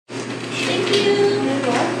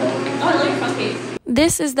Oh, I love your phone case.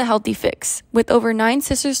 This is the Healthy Fix. With over 9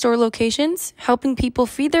 sister store locations, helping people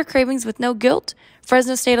feed their cravings with no guilt,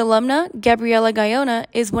 Fresno State alumna Gabriela Gayona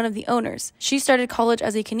is one of the owners. She started college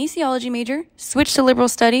as a kinesiology major, switched to liberal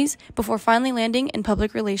studies, before finally landing in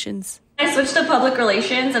public relations. I switched to public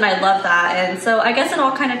relations and I love that. And so I guess it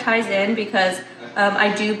all kind of ties in because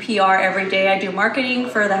I do PR every day. I do marketing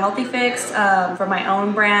for the Healthy Fix, for my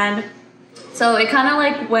own brand. So it kind of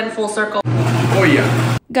like went full circle. Oh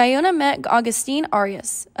yeah. Gayona met Augustine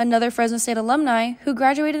Arias, another Fresno State alumni who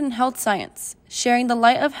graduated in health science. Sharing the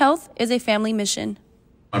light of health is a family mission.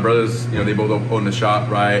 My brothers, they both own the shop,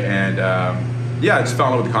 right? And I just fell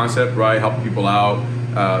in love with the concept, right? Helping people out,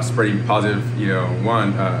 spreading positive,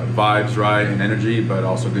 vibes, right? And energy, but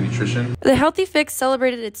also good nutrition. The Healthy Fix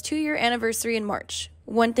celebrated its 2-year anniversary in March.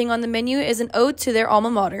 One thing on the menu is an ode to their alma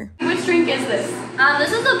mater. Which drink is this?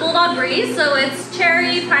 This is a Bulldog Breeze, so it's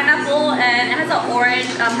cherry, pineapple, and it has an orange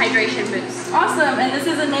hydration boost. Awesome, and this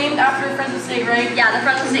is named after Fresno State, right? Yeah, the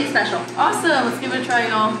Fresno State Special. Awesome, let's give it a try,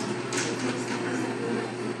 y'all.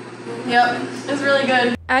 Yep, it's really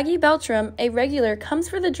good. Aggie Beltram, a regular, comes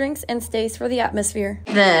for the drinks and stays for the atmosphere.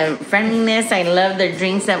 The friendliness, I love the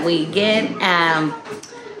drinks that we get.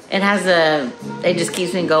 It just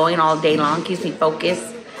keeps me going all day long, keeps me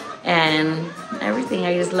focused, and everything.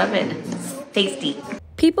 I just love it. It's tasty.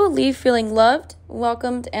 People leave feeling loved,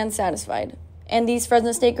 welcomed, and satisfied. And these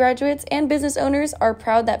Fresno State graduates and business owners are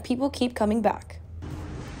proud that people keep coming back.